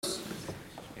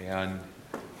and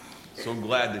so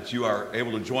glad that you are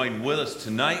able to join with us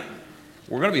tonight.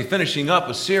 We're going to be finishing up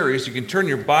a series. You can turn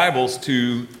your Bibles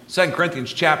to 2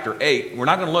 Corinthians chapter 8. We're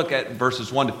not going to look at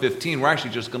verses 1 to 15. We're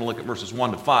actually just going to look at verses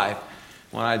 1 to 5.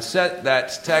 When I had set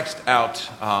that text out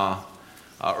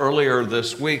earlier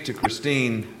this week to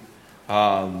Christine,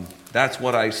 that's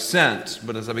what I sent.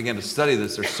 But as I began to study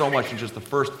this, there's so much in just the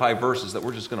first 5 verses that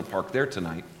we're just going to park there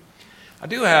tonight. I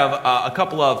do have a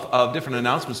couple of different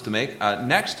announcements to make.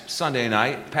 Next Sunday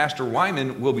night, Pastor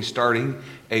Wyman will be starting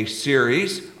a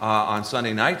series on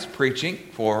Sunday nights, preaching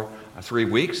for 3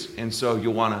 weeks. And so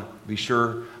you'll want to be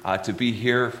sure to be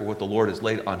here for what the Lord has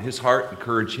laid on his heart.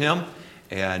 Encourage him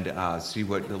and see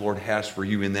what the Lord has for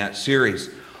you in that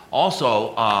series.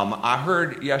 Also, I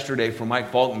heard yesterday from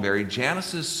Mike Falkenberry,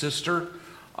 Janice's sister,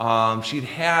 she'd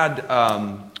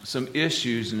had some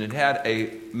issues and had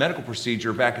a medical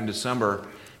procedure back in December.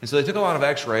 And so they took a lot of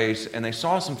x-rays and they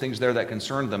saw some things there that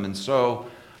concerned them. And so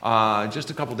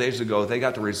just a couple days ago, they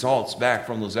got the results back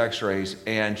from those x-rays,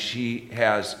 and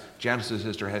Janice's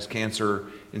sister has cancer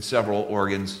in several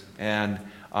organs. And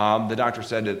the doctor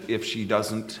said that if she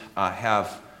doesn't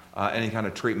have any kind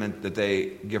of treatment, that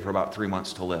they give her about 3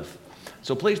 months to live.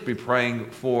 So please be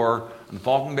praying for the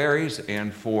Falkenberrys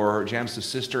and for Janice's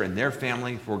sister and their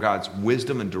family for God's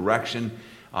wisdom and direction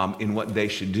in what they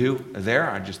should do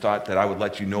there. I just thought that I would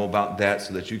let you know about that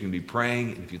so that you can be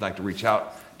praying. And if you'd like to reach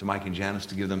out to Mike and Janice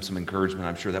to give them some encouragement,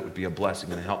 I'm sure that would be a blessing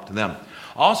and a help to them.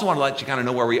 I also want to let you kind of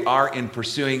know where we are in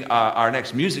pursuing our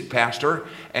next music pastor.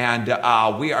 And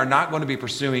we are not going to be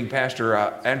pursuing Pastor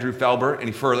Andrew Felber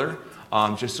any further.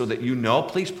 Just so that you know,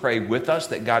 please pray with us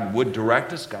that God would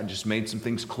direct us. God just made some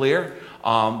things clear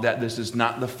that this is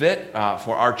not the fit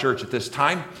for our church at this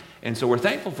time. And so we're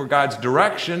thankful for God's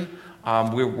direction.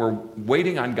 We're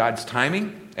waiting on God's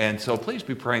timing. And so please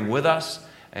be praying with us.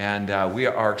 And we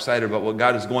are excited about what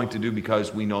God is going to do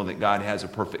because we know that God has a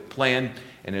perfect plan.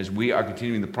 And as we are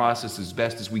continuing the process as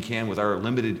best as we can with our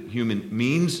limited human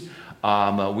means,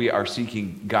 we are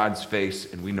seeking God's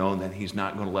face, and we know that he's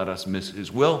not going to let us miss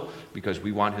his will because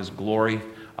we want his glory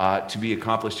to be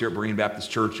accomplished here at Berean Baptist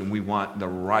Church, and we want the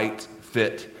right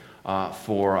fit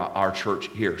for our church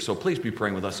here. So please be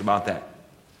praying with us about that.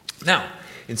 Now,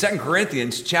 in 2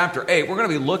 Corinthians chapter 8, we're going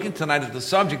to be looking tonight at the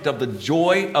subject of the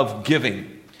joy of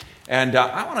giving. And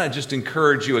I want to just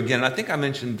encourage you again, and I think I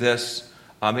mentioned this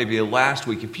maybe last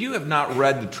week. If you have not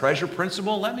read The Treasure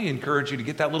Principle, let me encourage you to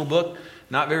get that little book.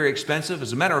 Not very expensive.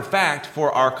 As a matter of fact,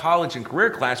 for our college and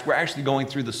career class, we're actually going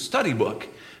through the study book.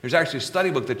 There's actually a study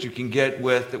book that you can get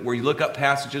where you look up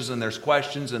passages and there's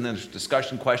questions and then there's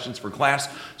discussion questions for class.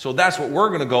 So that's what we're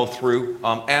going to go through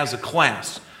as a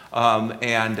class.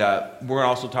 And we're going to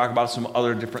also talk about some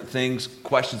other different things,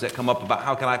 questions that come up about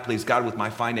how can I please God with my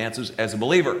finances as a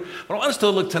believer. But I want us to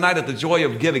look tonight at the joy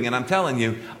of giving. And I'm telling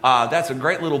you, that's a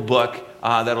great little book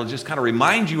that'll just kind of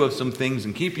remind you of some things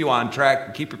and keep you on track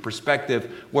and keep your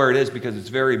perspective where it is because it's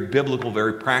very biblical,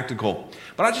 very practical.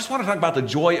 But I just want to talk about the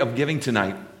joy of giving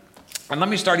tonight. And let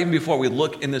me start even before we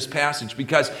look in this passage,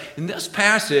 because in this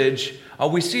passage,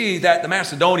 we see that the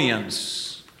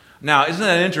Macedonians. Now, isn't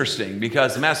that interesting?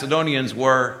 Because the Macedonians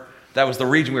that was the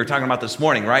region we were talking about this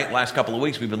morning, right? Last couple of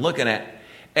weeks we've been looking at.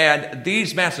 And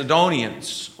these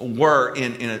Macedonians were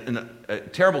in a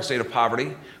terrible state of poverty.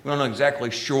 We don't know exactly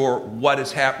sure what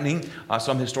is happening.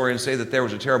 Some historians say that there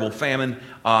was a terrible famine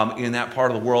in that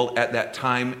part of the world at that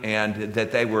time, and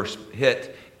that they were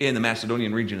hit in the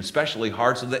Macedonian region especially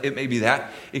hard. So that it may be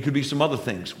that. It could be some other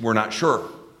things. We're not sure.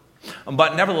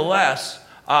 But nevertheless,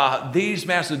 these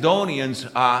Macedonians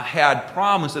had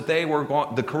promised that they were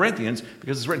going, the Corinthians,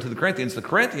 because it's written to the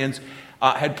Corinthians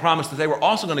had promised that they were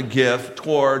also going to give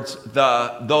towards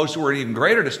those who were in even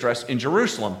greater distress in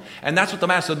Jerusalem. And that's what the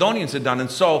Macedonians had done.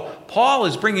 And so Paul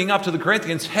is bringing up to the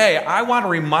Corinthians, hey, I want to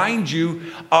remind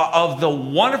you of the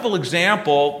wonderful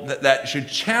example that should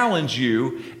challenge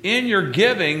you in your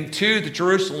giving to the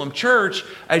Jerusalem church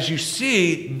as you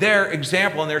see their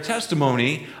example and their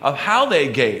testimony of how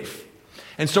they gave.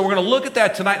 And so we're going to look at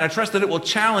that tonight, and I trust that it will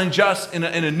challenge us in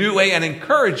a new way and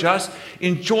encourage us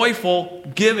in joyful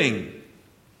giving.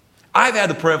 I've had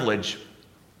the privilege,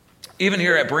 even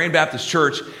here at Berean Baptist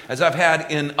Church, as I've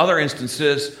had in other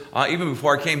instances, even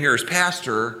before I came here as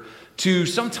pastor, to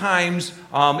sometimes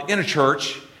in a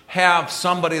church have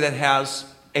somebody that has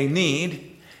a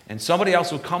need, and somebody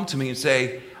else will come to me and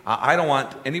say, I don't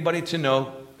want anybody to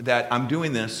know that I'm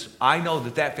doing this. I know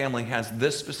that family has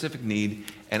this specific need,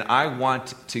 and I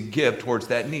want to give towards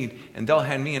that need. And they'll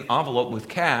hand me an envelope with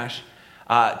cash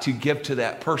to give to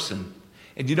that person.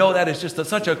 And you know, that is just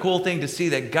such a cool thing to see,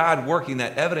 that God working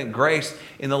that evident grace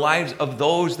in the lives of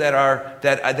those that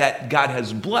God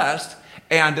has blessed,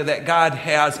 and that God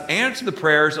has answered the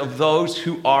prayers of those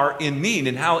who are in need,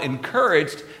 and how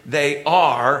encouraged they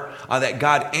are that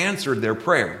God answered their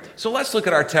prayer. So let's look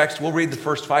at our text. We'll read the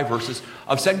first 5 verses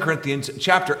of 2 Corinthians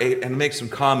chapter 8 and make some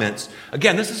comments.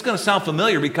 Again, this is going to sound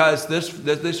familiar because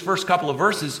this first couple of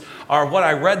verses are what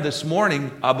I read this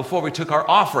morning before we took our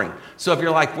offering. So if you're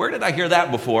like, where did I hear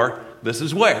that before? This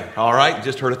is where. All right,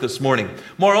 just heard it this morning.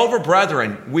 Moreover,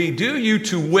 brethren, we do you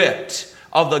to wit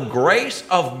of the grace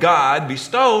of God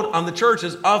bestowed on the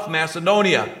churches of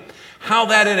Macedonia, how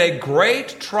that in a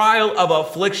great trial of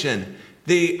affliction,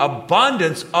 the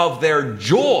abundance of their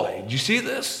joy, do you see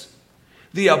this?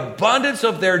 The abundance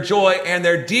of their joy and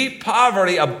their deep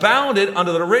poverty abounded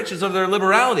under the riches of their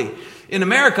liberality. In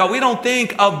America, we don't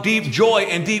think of deep joy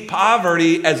and deep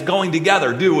poverty as going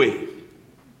together, do we?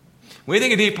 When we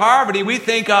think of deep poverty, we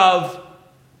think of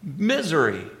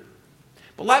misery.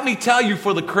 But let me tell you,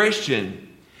 for the Christian,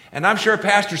 and I'm sure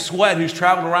Pastor Sweat, who's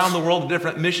traveled around the world to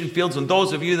different mission fields, and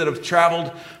those of you that have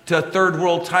traveled to third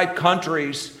world type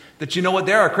countries, that you know what,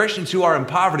 there are Christians who are in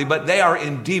poverty, but they are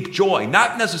in deep joy.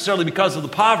 Not necessarily because of the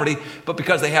poverty, but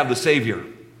because they have the Savior.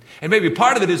 And maybe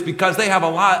part of it is because they have a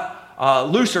lot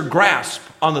looser grasp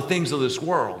on the things of this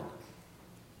world,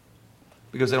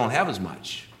 because they don't have as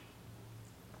much.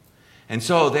 And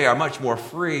so they are much more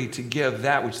free to give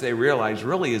that which they realize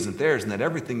really isn't theirs, and that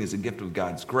everything is a gift of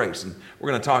God's grace. And we're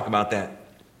going to talk about that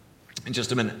in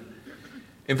just a minute.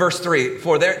 In verse 3,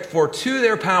 for to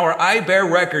their power I bear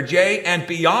record, yea, and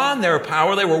beyond their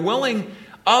power they were willing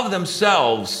of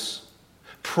themselves,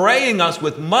 praying us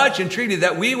with much entreaty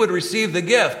that we would receive the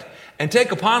gift and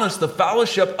take upon us the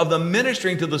fellowship of the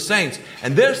ministering to the saints.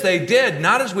 And this they did,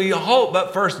 not as we hoped,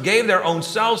 but first gave their own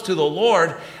selves to the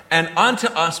Lord and unto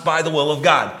us by the will of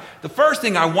God. The first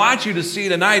thing I want you to see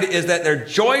tonight is that their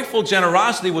joyful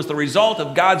generosity was the result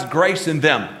of God's grace in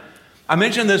them. I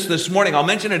mentioned this morning. I'll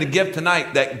mention it again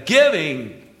tonight, that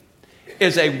giving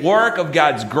is a work of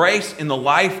God's grace in the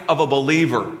life of a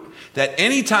believer. That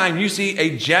anytime you see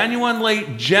a genuinely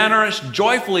generous,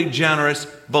 joyfully generous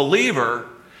believer,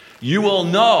 you will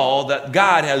know that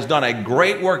God has done a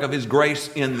great work of His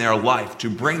grace in their life to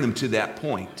bring them to that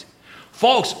point.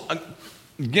 Folks,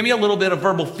 give me a little bit of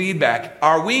verbal feedback.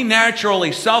 Are we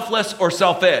naturally selfless or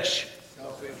selfish?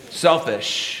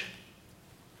 Selfish.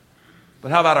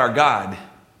 But how about our God?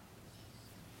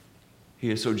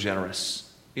 He is so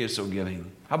generous. He is so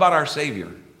giving. How about our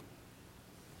Savior?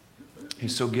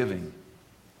 He's so giving.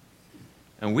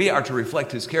 And we are to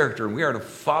reflect His character, and we are to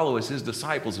follow as His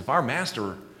disciples. If our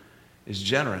Master is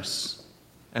generous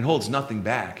and holds nothing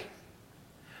back,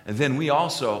 and then we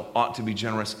also ought to be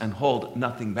generous and hold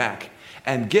nothing back,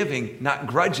 and giving not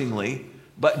grudgingly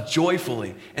but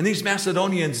joyfully. And these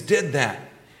Macedonians did that.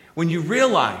 When you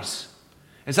realize,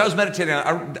 as I was meditating,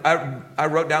 I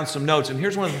wrote down some notes, and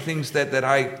here's one of the things that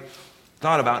I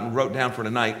thought about and wrote down for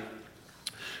tonight.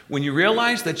 When you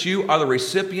realize that you are the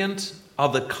recipient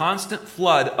of the constant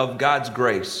flood of God's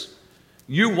grace,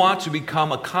 you want to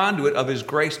become a conduit of His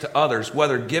grace to others,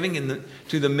 whether giving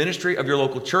to the ministry of your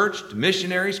local church, to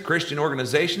missionaries, Christian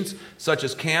organizations such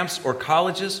as camps or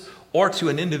colleges, or to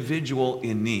an individual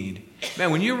in need.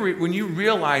 Man, when you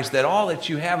realize that all that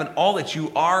you have and all that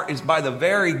you are is by the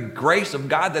very grace of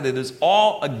God, that it is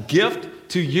all a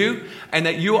gift to you, and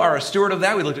that you are a steward of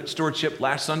that. We looked at stewardship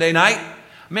last Sunday night.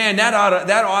 Man, that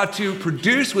ought to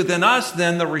produce within us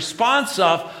then the response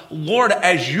of, Lord,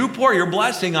 as you pour your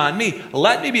blessing on me,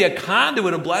 let me be a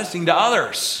conduit of blessing to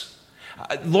others.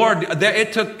 Lord,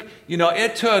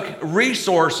 it took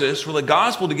resources for the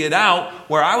gospel to get out,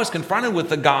 where I was confronted with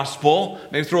the gospel,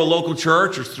 maybe through a local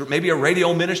church or through maybe a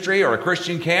radio ministry or a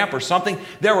Christian camp or something.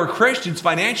 There were Christians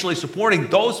financially supporting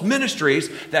those ministries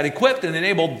that equipped and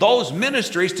enabled those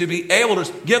ministries to be able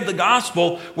to give the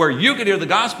gospel, where you could hear the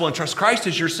gospel and trust Christ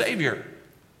as your Savior.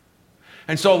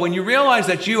 And so when you realize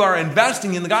that you are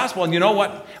investing in the gospel, and you know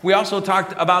what? We also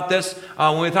talked about this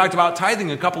when we talked about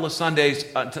tithing a couple of Sunday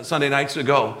nights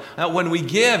ago. When we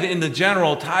give in the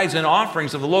general tithes and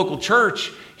offerings of the local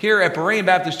church here at Berean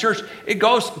Baptist Church, it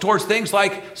goes towards things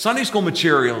like Sunday school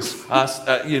materials,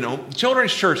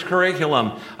 children's church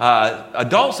curriculum,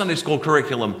 adult Sunday school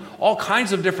curriculum, all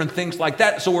kinds of different things like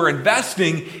that. So we're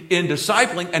investing in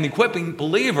discipling and equipping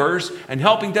believers and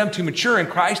helping them to mature in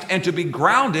Christ and to be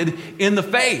grounded in the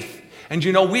faith. And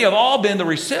you know, we have all been the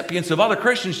recipients of other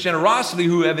Christians' generosity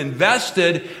who have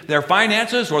invested their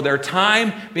finances or their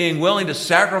time, being willing to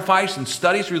sacrifice and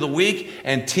study through the week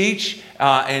and teach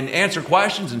and answer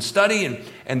questions and study.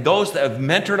 And those that have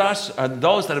mentored us,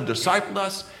 those that have discipled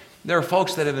us. There are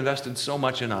folks that have invested so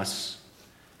much in us.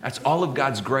 That's all of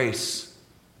God's grace.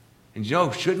 And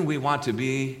shouldn't we want to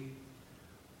be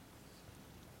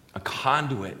a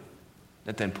conduit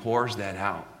that then pours that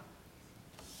out?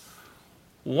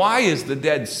 Why is the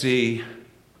Dead Sea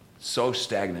so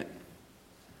stagnant?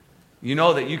 You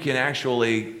know that you can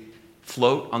actually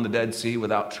float on the Dead Sea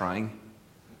without trying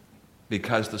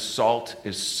because the salt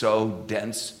is so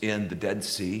dense in the Dead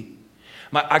Sea.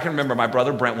 I can remember my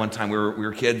brother Brent one time, we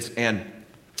were kids, and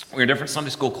we were in different Sunday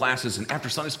school classes, and after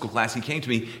Sunday school class, he came to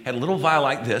me, had a little vial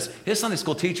like this. His Sunday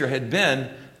school teacher had been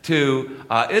to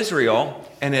Israel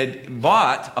and had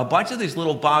bought a bunch of these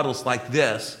little bottles like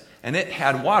this, and it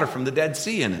had water from the Dead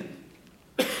Sea in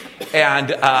it. And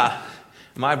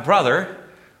my brother,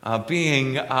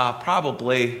 being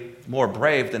probably more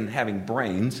brave than having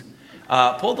brains,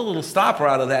 pulled a little stopper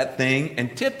out of that thing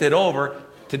and tipped it over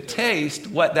to taste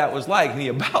what that was like. And he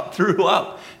about threw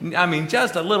up. I mean,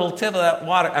 just a little tip of that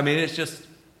water. I mean,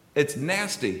 it's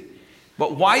nasty.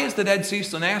 But why is the Dead Sea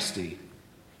so nasty?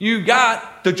 You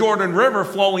got the Jordan River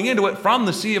flowing into it from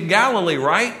the Sea of Galilee,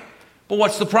 right? But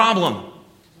what's the problem?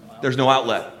 There's no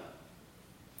outlet.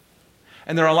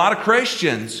 And there are a lot of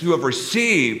Christians who have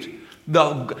received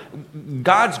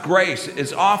God's grace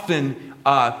is often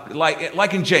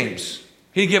like in James.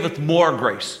 He giveth more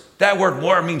grace. That word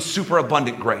more means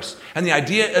superabundant grace. And the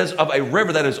idea is of a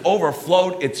river that has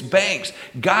overflowed its banks.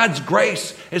 God's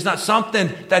grace is not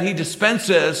something that he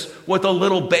dispenses with a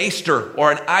little baster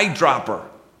or an eyedropper.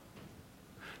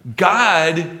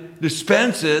 God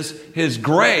dispenses his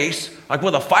grace like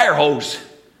with a fire hose.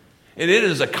 It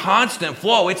is a constant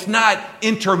flow. It's not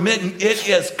intermittent. It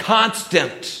is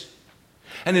constant.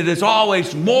 And it is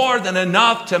always more than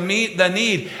enough to meet the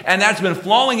need. And that's been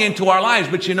flowing into our lives.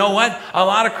 But you know what? A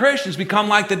lot of Christians become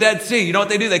like the Dead Sea. You know what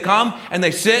they do? They come and they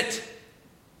sit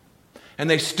and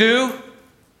they stew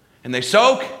and they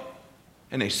soak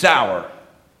and they sour.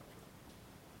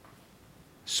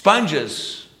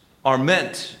 Sponges are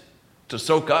meant to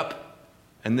soak up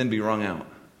and then be wrung out.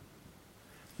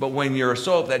 But when you're a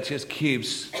soap that just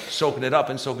keeps soaking it up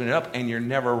and you're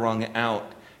never wrung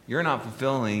out, you're not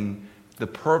fulfilling the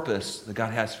purpose that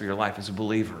God has for your life as a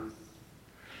believer.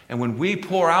 And when we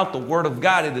pour out the Word of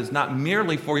God, it is not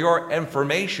merely for your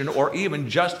information or even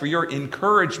just for your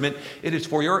encouragement. It is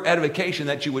for your edification,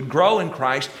 that you would grow in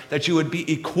Christ, that you would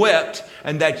be equipped,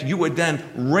 and that you would then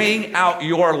ring out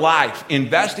your life,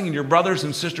 investing in your brothers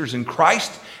and sisters in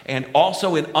Christ and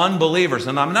also in unbelievers.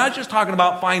 And I'm not just talking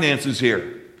about finances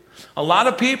here. A lot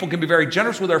of people can be very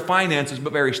generous with their finances,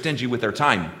 but very stingy with their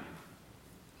time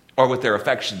or with their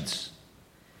affections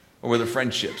or with their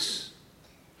friendships.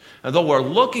 And though we're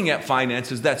looking at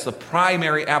finances, that's the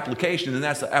primary application, and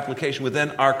that's the application within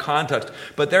our context.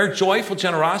 But their joyful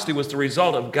generosity was the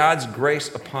result of God's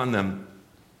grace upon them.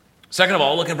 Second of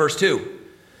all, look at verse 2.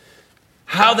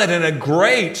 How that in a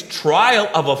great trial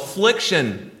of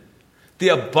affliction, the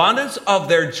abundance of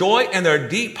their joy and their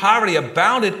deep poverty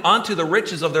abounded unto the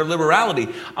riches of their liberality.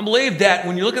 I believe that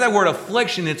when you look at that word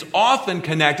affliction, it's often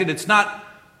connected. It's not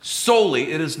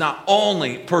solely, it is not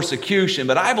only persecution,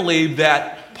 but I believe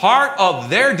that part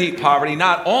of their deep poverty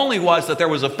not only was that there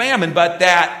was a famine, but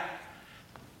that,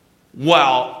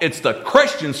 well, it's the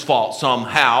Christians' fault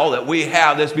somehow that we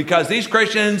have this, because these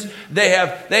Christians, they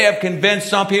have convinced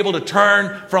some people to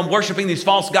turn from worshiping these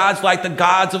false gods like the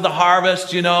gods of the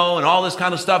harvest, and all this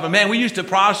kind of stuff. And man, we used to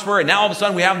prosper, and now all of a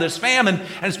sudden we have this famine,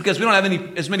 and it's because we don't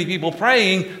have as many people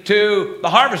praying to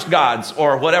the harvest gods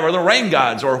or whatever, the rain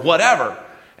gods or whatever.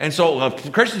 And so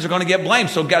Christians are going to get blamed.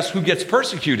 So guess who gets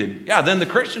persecuted? Yeah, then the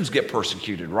Christians get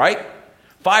persecuted, right?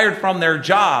 Fired from their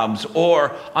jobs,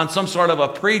 or on some sort of a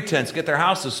pretense, get their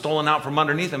houses stolen out from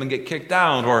underneath them and get kicked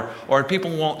out, or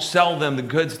people won't sell them the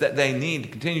goods that they need to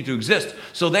continue to exist.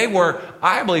 So they were,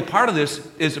 I believe part of this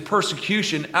is a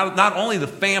persecution, not only the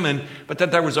famine, but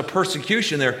that there was a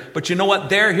persecution there. But you know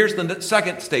what? Here's the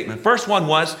second statement. First one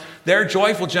was their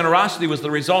joyful generosity was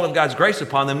the result of God's grace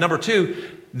upon them. Number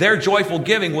two, their joyful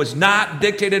giving was not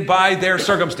dictated by their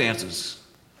circumstances.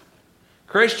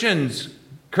 Christian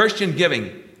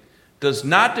giving does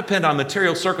not depend on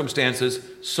material circumstances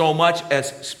so much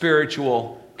as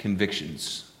spiritual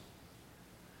convictions.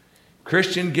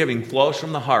 Christian giving flows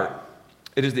from the heart.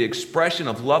 It is the expression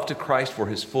of love to Christ for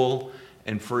his full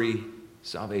and free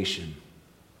salvation.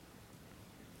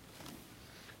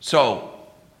 So,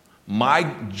 my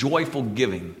joyful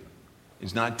giving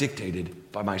is not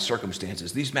dictated by my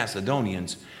circumstances. These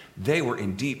Macedonians, they were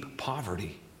in deep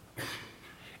poverty.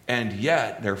 And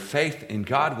yet their faith in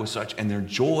God was such, and their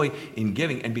joy in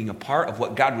giving and being a part of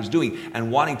what God was doing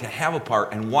and wanting to have a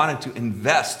part and wanting to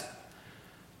invest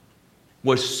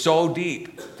was so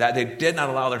deep that they did not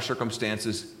allow their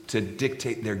circumstances to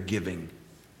dictate their giving.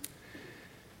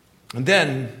 And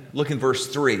then look in verse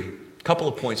 3. A couple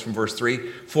of points from verse 3.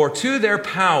 For to their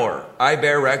power I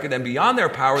bear record, and beyond their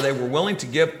power they were willing to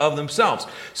give of themselves.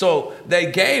 So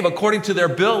they gave according to their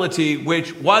ability,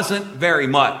 which wasn't very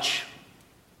much.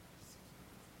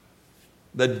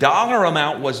 The dollar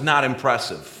amount was not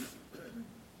impressive.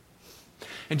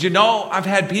 And you know, I've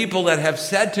had people that have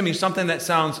said to me something that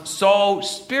sounds so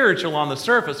spiritual on the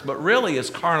surface, but really is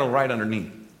carnal right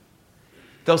underneath.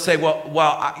 They'll say,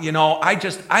 well, you know, I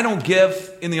don't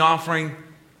give in the offering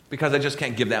because I just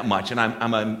can't give that much. And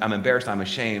I'm embarrassed, I'm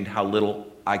ashamed how little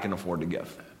I can afford to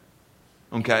give.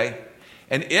 Okay?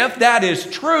 And if that is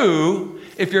true,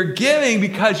 if you're giving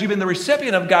because you've been the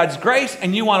recipient of God's grace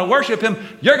and you want to worship Him,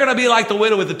 you're going to be like the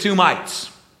widow with the 2 mites.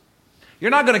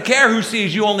 You're not going to care who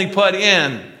sees you only put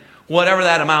in whatever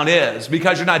that amount is,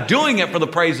 because you're not doing it for the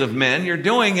praise of men. You're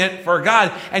doing it for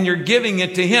God, and you're giving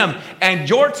it to Him. And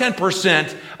your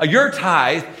 10%, your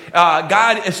tithe,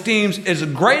 God esteems as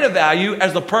great a value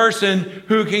as the person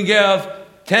who can give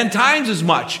 10 times as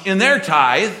much in their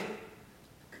tithe,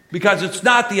 because it's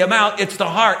not the amount, it's the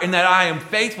heart, and that I am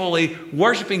faithfully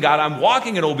worshiping God. I'm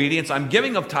walking in obedience. I'm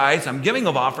giving of tithes. I'm giving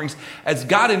of offerings as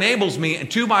God enables me. And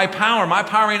to my power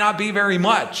may not be very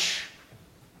much.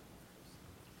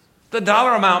 The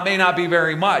dollar amount may not be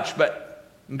very much, but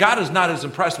God is not as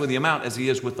impressed with the amount as He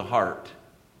is with the heart.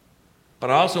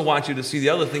 But I also want you to see the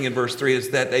other thing in verse 3 is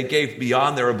that they gave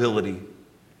beyond their ability,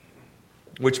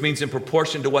 which means in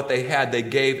proportion to what they had, they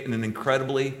gave in an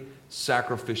incredibly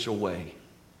sacrificial way.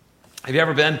 Have you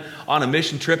ever been on a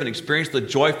mission trip and experienced the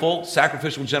joyful,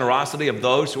 sacrificial generosity of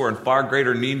those who are in far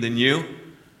greater need than you?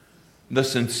 The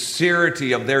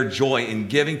sincerity of their joy in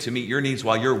giving to meet your needs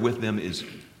while you're with them is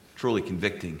truly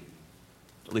convicting.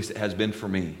 At least it has been for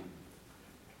me.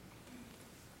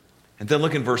 And then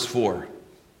look in verse 4.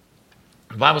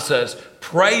 The Bible says,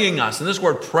 praying us. And this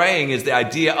word praying is the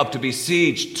idea of to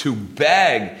beseech, to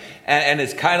beg. And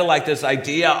it's kind of like this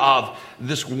idea of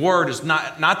this word is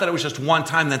not that it was just one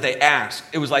time that they asked.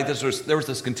 It was like there was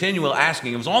this continual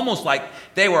asking. It was almost like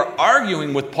they were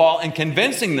arguing with Paul and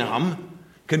convincing them,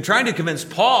 trying to convince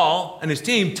Paul and his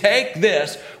team, take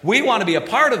this. We want to be a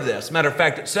part of this. Matter of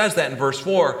fact, it says that in verse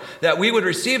 4, that we would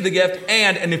receive the gift.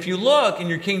 And if you look in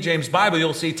your King James Bible,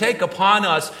 you'll see take upon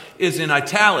us is in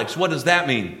italics. What does that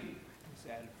mean?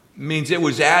 It means it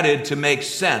was added to make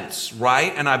sense,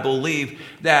 right? And I believe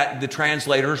that the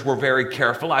translators were very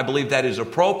careful. I believe that is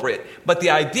appropriate. But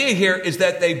the idea here is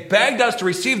that they begged us to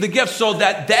receive the gift so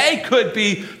that they could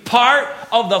be part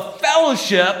of the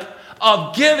fellowship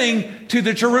of giving to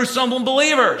the Jerusalem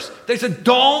believers. They said, we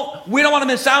don't want to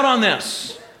miss out on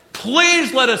this.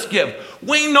 Please let us give.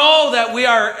 We know that we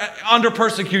are under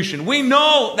persecution. We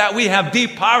know that we have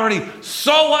deep poverty.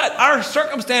 So what? Our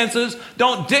circumstances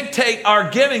don't dictate our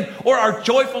giving or our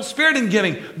joyful spirit in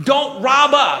giving. Don't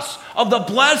rob us of the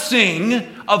blessing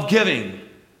of giving.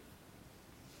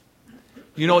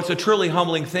 You know, it's a truly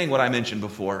humbling thing, what I mentioned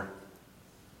before,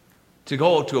 to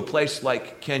go to a place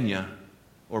like Kenya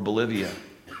or Bolivia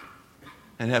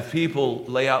and have people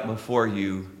lay out before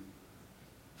you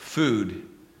food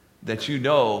that you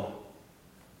know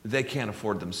they can't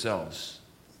afford themselves.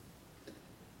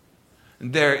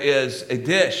 There is a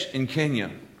dish in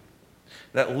Kenya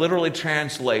that literally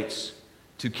translates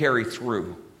to carry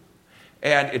through.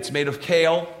 And it's made of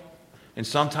kale, and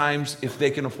sometimes, if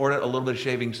they can afford it, a little bit of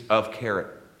shavings of carrot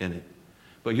in it.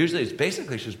 But usually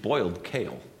it's just boiled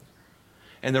kale.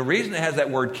 And the reason it has that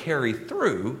word carry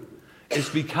through is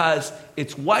because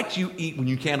it's what you eat when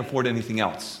you can't afford anything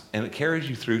else. And it carries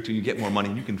you through till you get more money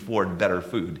and you can afford better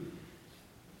food.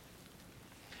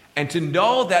 And to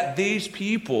know that these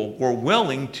people were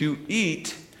willing to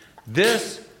eat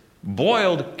this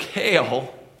boiled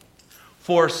kale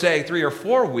for, say, 3 or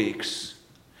 4 weeks,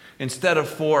 instead of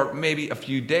for maybe a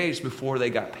few days before they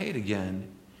got paid again,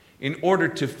 in order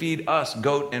to feed us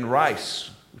goat and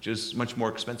rice, which is much more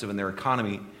expensive in their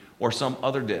economy, or some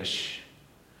other dish,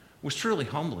 was truly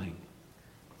humbling.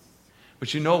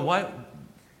 But you know what?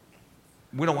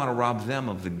 We don't want to rob them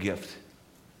of the gift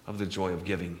of the joy of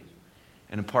giving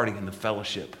and imparting in the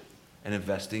fellowship and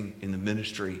investing in the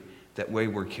ministry that way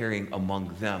we're carrying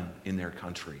among them in their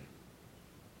country.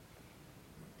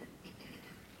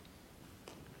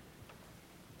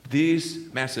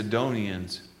 These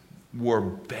Macedonians were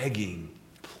begging,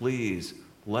 please,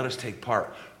 let us take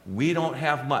part. We don't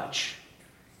have much,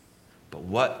 but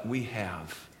what we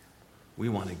have, we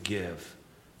want to give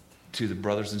to the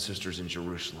brothers and sisters in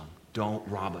Jerusalem. Don't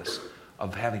rob us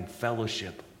of having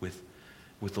fellowship with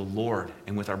the Lord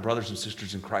and with our brothers and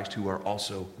sisters in Christ who are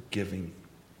also giving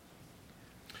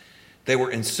They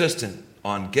were insistent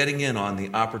on getting in on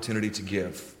the opportunity to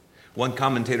give. One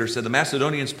commentator said the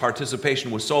Macedonians'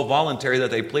 participation was so voluntary that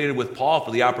they pleaded with Paul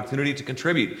for the opportunity to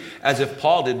contribute, as if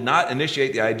Paul did not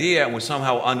initiate the idea and was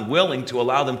somehow unwilling to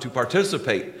allow them to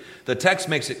participate. The text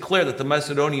makes it clear that the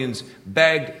Macedonians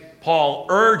begged Paul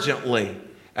urgently,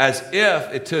 as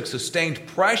if it took sustained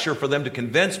pressure for them to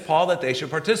convince Paul that they should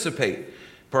participate.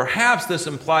 Perhaps this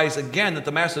implies again that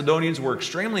the Macedonians were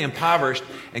extremely impoverished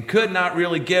and could not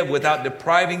really give without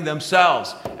depriving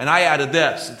themselves. And I added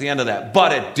this at the end of that,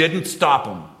 but it didn't stop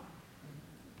them.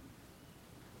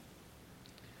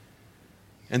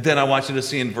 And then I want you to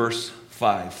see in verse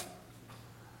 5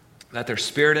 that their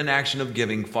spirit and action of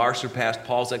giving far surpassed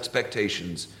Paul's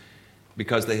expectations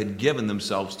because they had given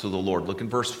themselves to the Lord. Look in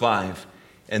verse 5.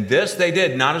 And this they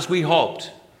did not as we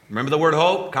hoped. Remember the word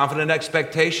hope? Confident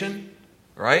expectation?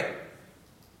 Right?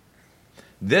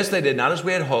 This they did not as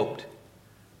we had hoped,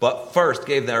 but first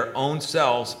gave their own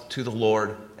selves to the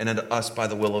Lord and unto us by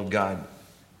the will of God.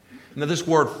 Now this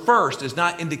word first is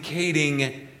not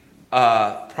indicating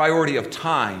priority of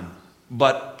time,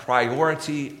 but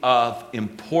priority of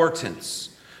importance.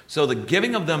 So the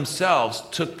giving of themselves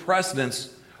took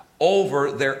precedence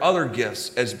over their other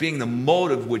gifts as being the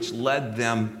motive which led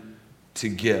them to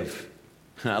give.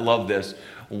 I love this.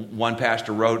 One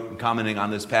pastor wrote, commenting on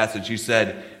this passage, he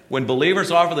said, when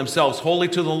believers offer themselves wholly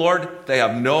to the Lord, they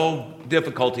have no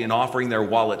difficulty in offering their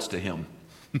wallets to Him.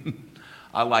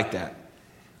 I like that.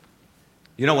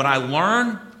 You know, when I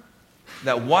learn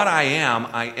that what I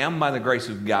am by the grace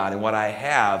of God, and what I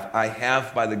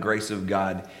have by the grace of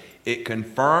God, it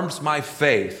confirms my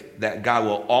faith that God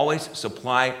will always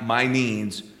supply my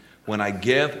needs when I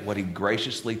give what He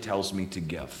graciously tells me to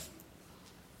give.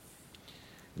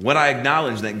 When I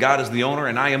acknowledge that God is the owner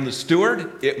and I am the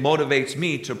steward, it motivates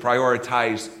me to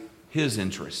prioritize His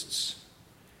interests.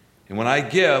 And when I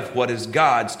give what is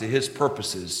God's to His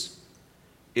purposes,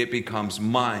 it becomes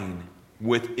mine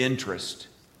with interest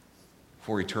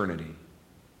for eternity.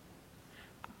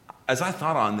 As I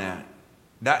thought on that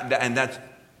and that's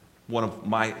one of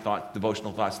my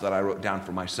devotional thoughts that I wrote down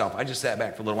for myself. I just sat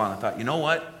back for a little while and I thought, you know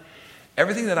what?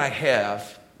 Everything that I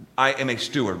have, I am a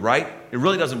steward, right? It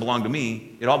really doesn't belong to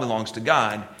me. It all belongs to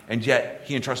God, and yet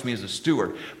He entrusts me as a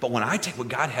steward. But when I take what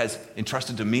God has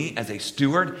entrusted to me as a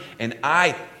steward and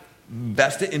I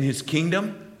vest it in His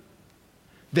kingdom,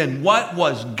 then what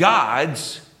was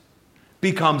God's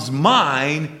becomes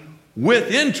mine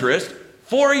with interest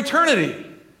for eternity.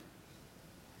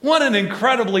 What an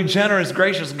incredibly generous,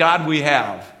 gracious God we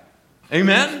have.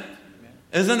 Amen?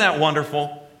 Isn't that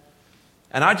wonderful?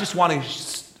 And I just want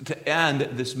to end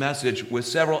this message with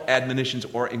several admonitions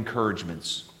or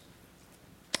encouragements.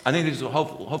 I think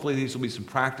hopefully these will be some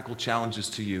practical challenges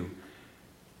to you.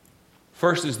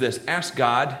 First is this: ask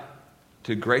God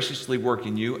to graciously work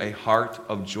in you a heart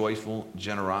of joyful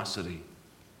generosity.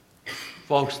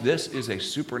 Folks, this is a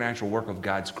supernatural work of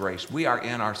God's grace. We are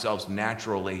in ourselves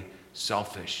naturally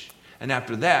selfish. And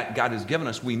after that, God has given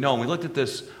us, we know, and we looked at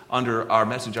this under our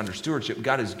message under stewardship,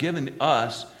 God has given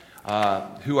us,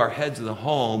 who are heads of the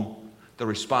home, the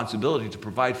responsibility to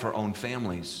provide for our own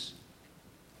families.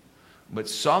 But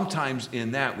sometimes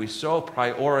in that, we so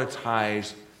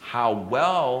prioritize how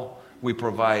well we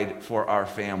provide for our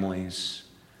families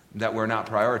that we're not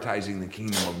prioritizing the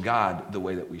kingdom of God the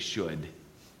way that we should.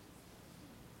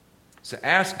 So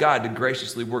ask God to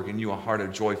graciously work in you a heart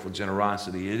of joyful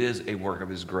generosity. It is a work of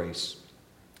His grace.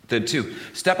 Then 2,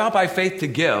 step out by faith to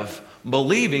give,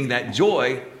 believing that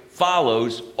joy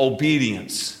follows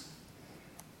obedience.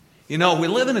 You know, we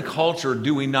live in a culture,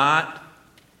 do we not,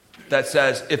 that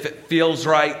says if it feels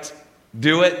right,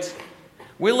 do it.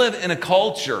 We live in a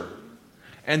culture,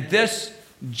 and this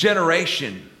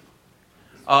generation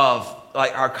of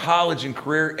like our college and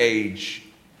career age,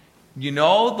 you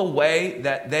know, the way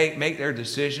that they make their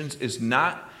decisions is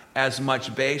not as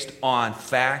much based on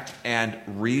fact and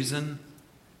reason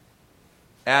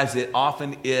as it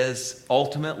often is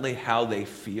ultimately how they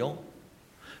feel.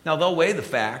 Now, they'll weigh the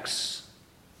facts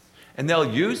and they'll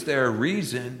use their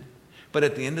reason, but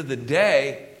at the end of the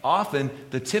day, often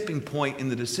the tipping point in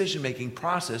the decision-making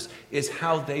process is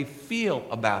how they feel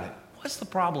about it. What's the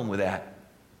problem with that?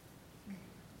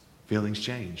 Feelings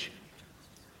change.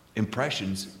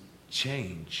 Impressions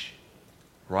change,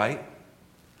 right?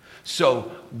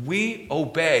 So we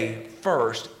obey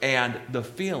first, and the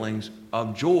feelings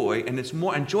of joy,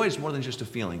 and joy is more than just a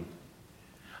feeling.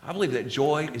 I believe that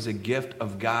joy is a gift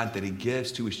of God that He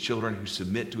gives to His children who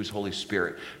submit to His Holy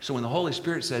Spirit. So when the Holy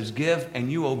Spirit says give and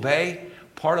you obey,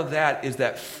 part of that is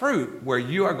that fruit where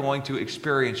you are going to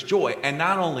experience joy. And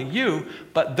not only you,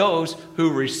 but those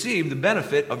who receive the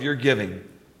benefit of your giving.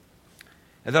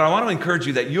 And then I want to encourage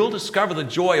you that you'll discover the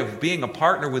joy of being a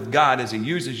partner with God as He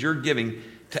uses your giving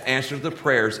to answer the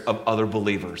prayers of other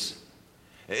believers.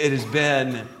 It has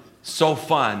been so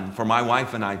fun for my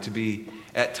wife and I to be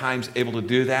at times able to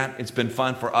do that. It's been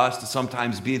fun for us to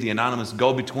sometimes be the anonymous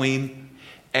go-between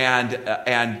and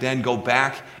then go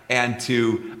back and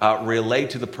to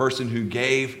relate to the person who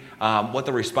gave what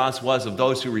the response was of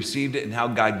those who received it and how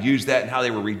God used that and how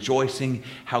they were rejoicing,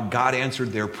 how God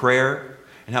answered their prayer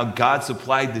and how God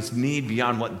supplied this need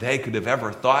beyond what they could have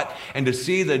ever thought. And to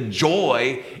see the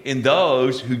joy in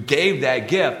those who gave that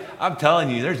gift, I'm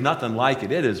telling you, there's nothing like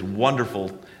it. It is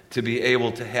wonderful to be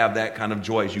able to have that kind of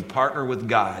joy as you partner with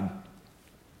God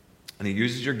and He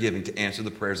uses your giving to answer the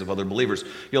prayers of other believers.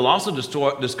 You'll also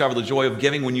discover the joy of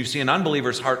giving when you see an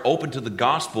unbeliever's heart open to the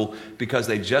gospel because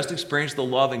they just experienced the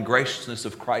love and graciousness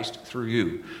of Christ through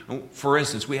you. For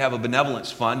instance, we have a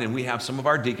benevolence fund, and we have some of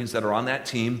our deacons that are on that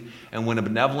team, and when a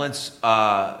benevolence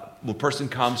person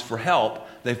comes for help,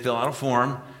 they fill out a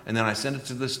form, and then I send it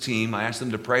to this team. I ask them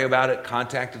to pray about it,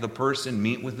 contact the person,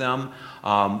 meet with them.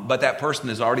 But that person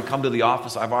has already come to the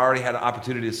office. I've already had an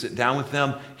opportunity to sit down with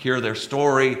them, hear their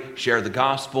story, share the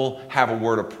gospel, have a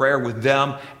word of prayer with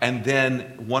them. And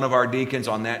then one of our deacons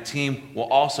on that team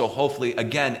will also hopefully,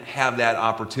 again, have that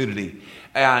opportunity.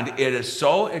 And it is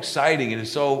so exciting. It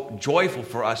is so joyful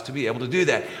for us to be able to do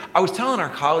that. I was telling our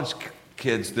college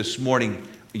kids this morning,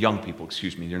 young people,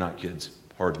 excuse me, they're not kids.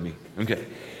 Pardon me. Okay.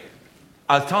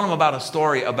 I was telling them about a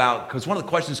story because one of the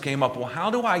questions came up, well, how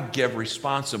do I give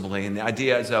responsibly? And the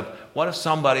idea is of, what if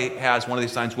somebody has one of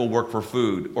these signs, we'll work for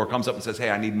food, or comes up and says, hey,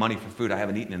 I need money for food. I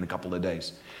haven't eaten in a couple of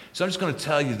days. So I'm just going to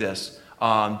tell you this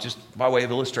just by way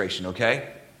of illustration,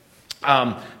 okay?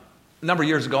 A number of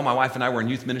years ago, my wife and I were in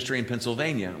youth ministry in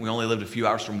Pennsylvania. We only lived a few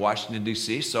hours from Washington,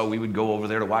 D.C., so we would go over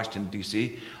there to Washington,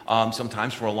 D.C.,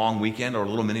 sometimes for a long weekend or a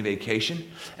little mini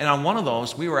vacation. And on one of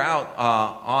those, we were out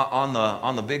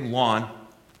on the big lawn,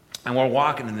 and we're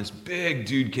walking, and this big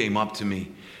dude came up to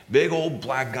me. Big old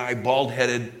black guy,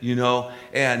 bald-headed,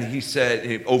 and he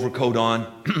said, overcoat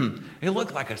on. He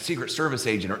looked like a Secret Service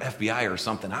agent or FBI or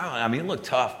something. I mean, it looked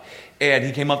tough. And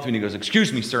he came up to me and he goes,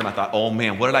 excuse me, sir. And I thought, oh,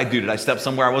 man, what did I do? Did I step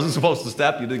somewhere I wasn't supposed to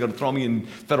step? You going to throw me in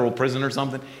federal prison or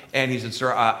something? And he said,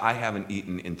 sir, I haven't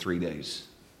eaten in 3 days.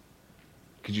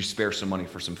 Could you spare some money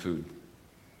for some food?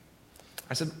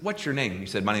 I said, what's your name? He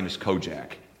said, my name is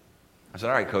Kojak. I said,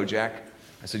 all right, Kojak.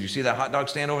 I said, you see that hot dog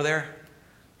stand over there?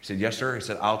 He said, yes, sir. He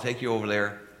said, I'll take you over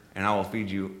there and I will feed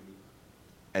you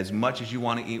as much as you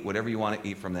want to eat, whatever you want to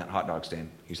eat from that hot dog stand.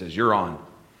 He says, you're on.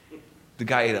 The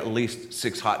guy ate at least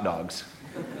 6 hot dogs,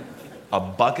 a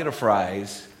bucket of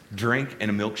fries, drink,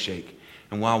 and a milkshake.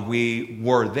 And while we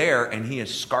were there and he is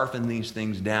scarfing these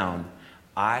things down,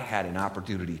 I had an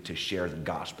opportunity to share the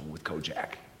gospel with Kojak.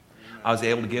 I was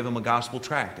able to give him a gospel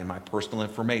tract and my personal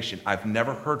information. I've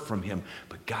never heard from him,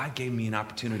 but God gave me an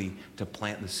opportunity to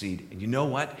plant the seed. And you know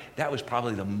what? That was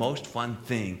probably the most fun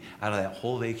thing out of that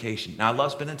whole vacation. Now, I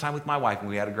love spending time with my wife, and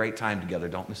we had a great time together.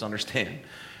 Don't misunderstand.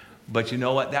 But you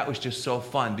know what? That was just so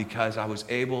fun because I was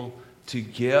able to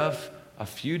give a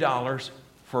few dollars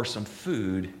for some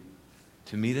food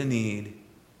to meet a need,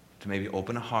 to maybe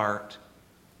open a heart,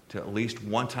 to at least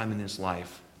one time in his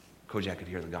life, Kojak could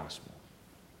hear the gospel.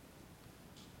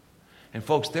 And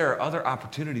folks, there are other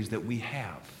opportunities that we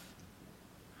have.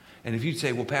 And if you'd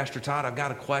say, well, Pastor Todd, I've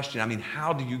got a question. I mean,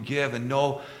 how do you give and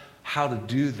know how to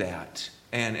do that?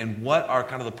 And what are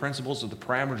kind of the principles or the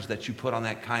parameters that you put on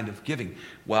that kind of giving?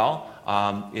 Well,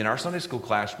 in our Sunday school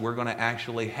class, we're going to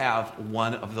actually have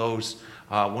one of those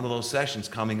sessions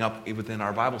coming up within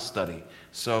our Bible study.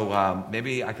 So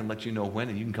maybe I can let you know when,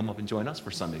 and you can come up and join us for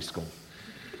Sunday school.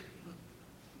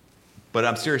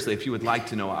 But seriously, if you would like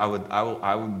to know,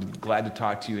 I would be glad to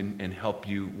talk to you and help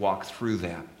you walk through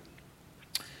that.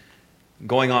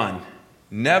 Going on,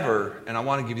 never, and I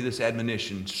want to give you this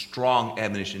admonition, strong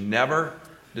admonition, never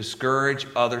discourage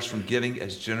others from giving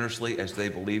as generously as they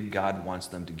believe God wants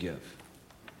them to give.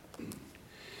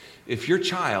 If your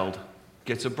child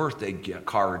gets a birthday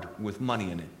card with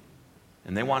money in it,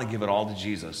 and they want to give it all to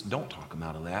Jesus, don't talk them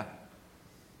out of that.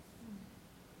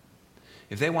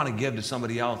 If they want to give to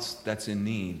somebody else that's in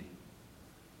need,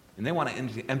 and they want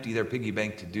to empty their piggy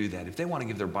bank to do that, if they want to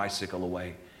give their bicycle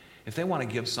away, if they want to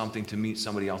give something to meet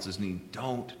somebody else's need,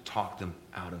 don't talk them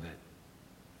out of it.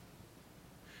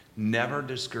 Never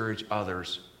discourage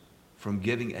others from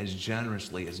giving as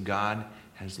generously as God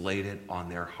has laid it on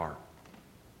their heart.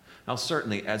 Now,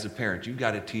 certainly, as a parent, you've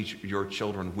got to teach your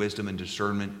children wisdom and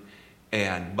discernment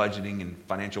and budgeting and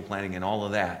financial planning and all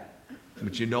of that.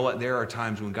 But you know what? There are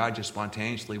times when God just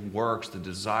spontaneously works the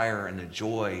desire and the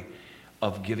joy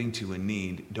of giving to a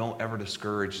need. Don't ever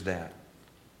discourage that.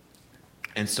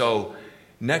 And so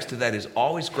next to that is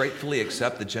always gratefully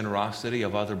accept the generosity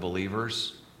of other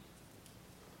believers.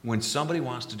 When somebody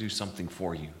wants to do something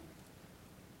for you,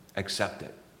 accept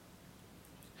it.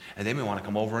 And they may want to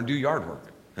come over and do yard work.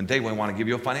 And they may want to give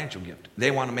you a financial gift.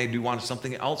 They may want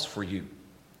something else for you.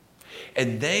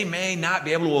 And they may not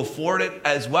be able to afford it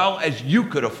as well as you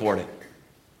could afford it.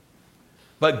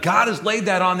 But God has laid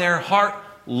that on their heart.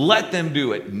 Let them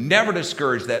do it. Never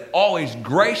discourage that. Always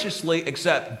graciously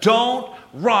accept. Don't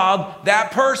rob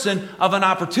that person of an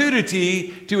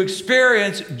opportunity to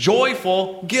experience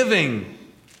joyful giving.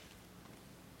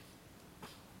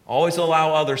 Always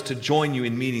allow others to join you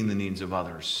in meeting the needs of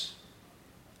others.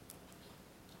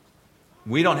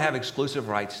 We don't have exclusive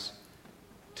rights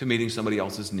to meeting somebody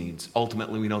else's needs.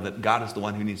 Ultimately, we know that God is the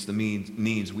one who needs the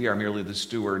needs. We are merely the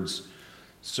stewards.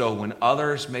 So when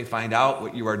others may find out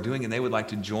what you are doing and they would like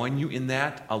to join you in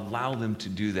that, allow them to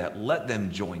do that. Let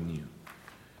them join you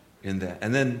in that.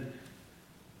 And then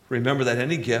remember that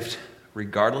any gift,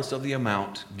 regardless of the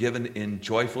amount, given in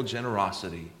joyful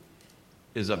generosity,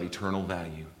 is of eternal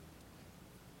value.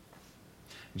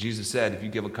 Jesus said, if you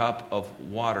give a cup of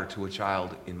water to a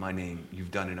child in my name,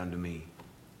 you've done it unto me.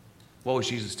 What was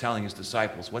Jesus telling his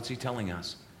disciples? What's he telling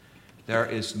us? There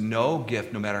is no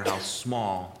gift, no matter how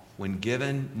small, when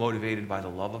given motivated by the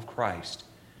love of Christ,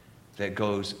 that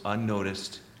goes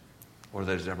unnoticed or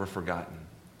that is ever forgotten.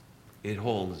 It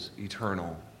holds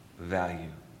eternal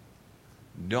value.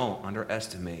 Don't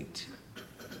underestimate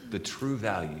the true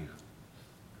value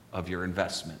of your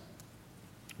investment.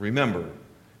 Remember,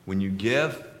 when you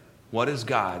give what is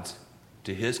God's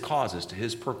to his causes, to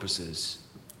his purposes,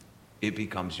 it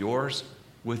becomes yours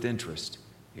with interest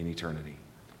in eternity.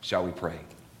 Shall we pray?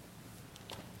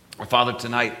 Our Father,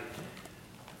 tonight,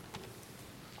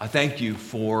 I thank you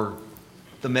for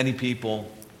the many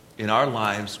people in our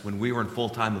lives when we were in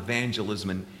full-time evangelism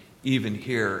and even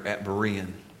here at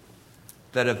Berean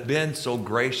that have been so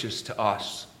gracious to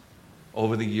us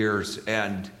over the years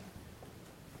and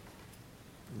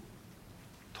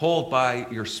told by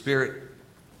your Spirit,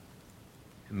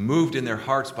 moved in their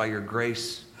hearts by your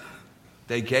grace,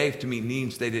 they gave to meet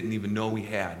needs they didn't even know we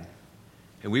had.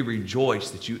 And we rejoice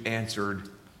that you answered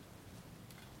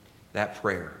that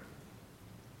prayer.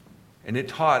 And it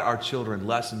taught our children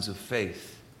lessons of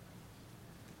faith,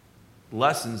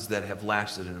 lessons that have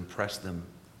lasted and impressed them,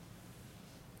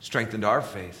 strengthened our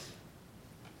faith.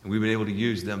 And we've been able to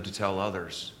use them to tell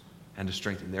others and to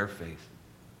strengthen their faith.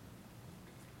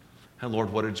 And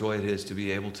Lord, what a joy it is to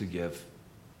be able to give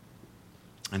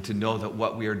and to know that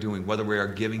what we are doing, whether we are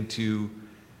giving to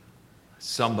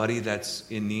somebody that's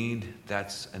in need,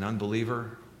 that's an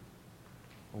unbeliever,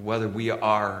 or whether we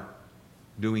are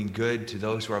doing good to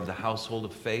those who are of the household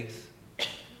of faith,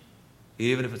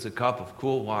 even if it's a cup of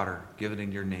cool water, give it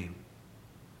in your name.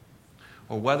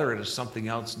 Or whether it is something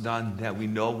else done that we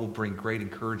know will bring great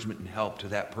encouragement and help to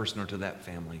that person or to that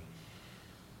family.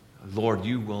 Lord,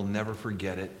 you will never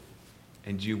forget it.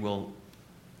 And you will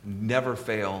never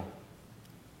fail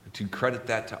to credit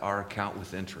that to our account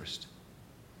with interest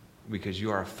because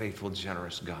you are a faithful,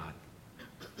 generous God.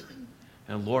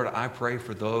 And Lord, I pray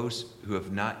for those who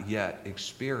have not yet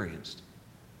experienced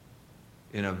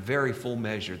in a very full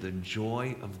measure the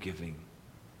joy of giving,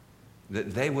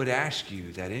 that they would ask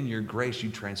you that in your grace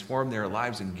you transform their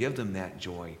lives and give them that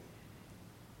joy.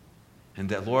 And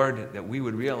that, Lord, that we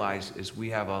would realize as we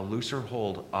have a looser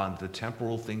hold on the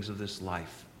temporal things of this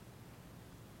life,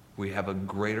 we have a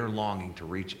greater longing to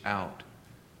reach out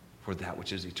for that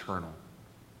which is eternal.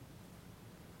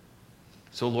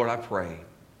 So, Lord, I pray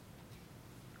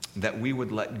that we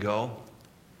would let go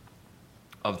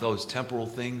of those temporal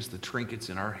things, the trinkets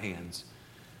in our hands,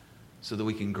 so that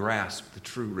we can grasp the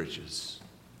true riches.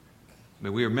 May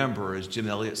we remember, as Jim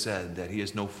Elliot said, that he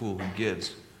is no fool who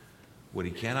gives what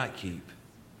he cannot keep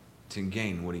to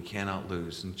gain what he cannot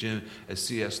lose. And as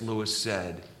C.S. Lewis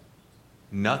said,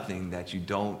 nothing that you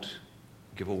don't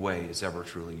give away is ever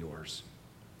truly yours.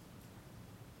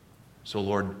 So,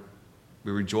 Lord,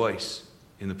 we rejoice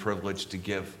in the privilege to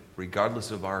give regardless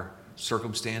of our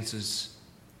circumstances.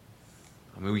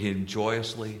 May we give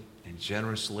joyously and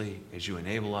generously as you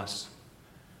enable us.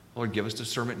 Lord, give us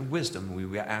discernment and wisdom.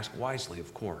 We ask wisely,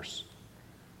 of course.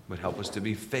 But help us to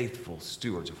be faithful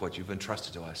stewards of what you've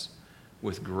entrusted to us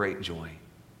with great joy.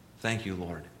 Thank you,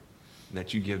 Lord,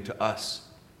 that you give to us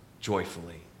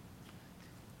joyfully.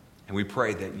 And we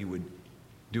pray that you would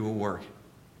do a work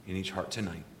in each heart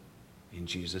tonight. In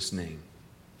Jesus' name,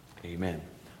 amen.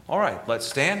 All right, let's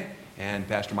stand, and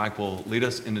Pastor Mike will lead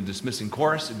us in the dismissing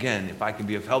chorus. Again, if I can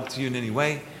be of help to you in any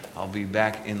way, I'll be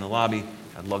back in the lobby.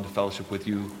 I'd love to fellowship with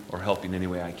you or help you in any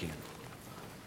way I can.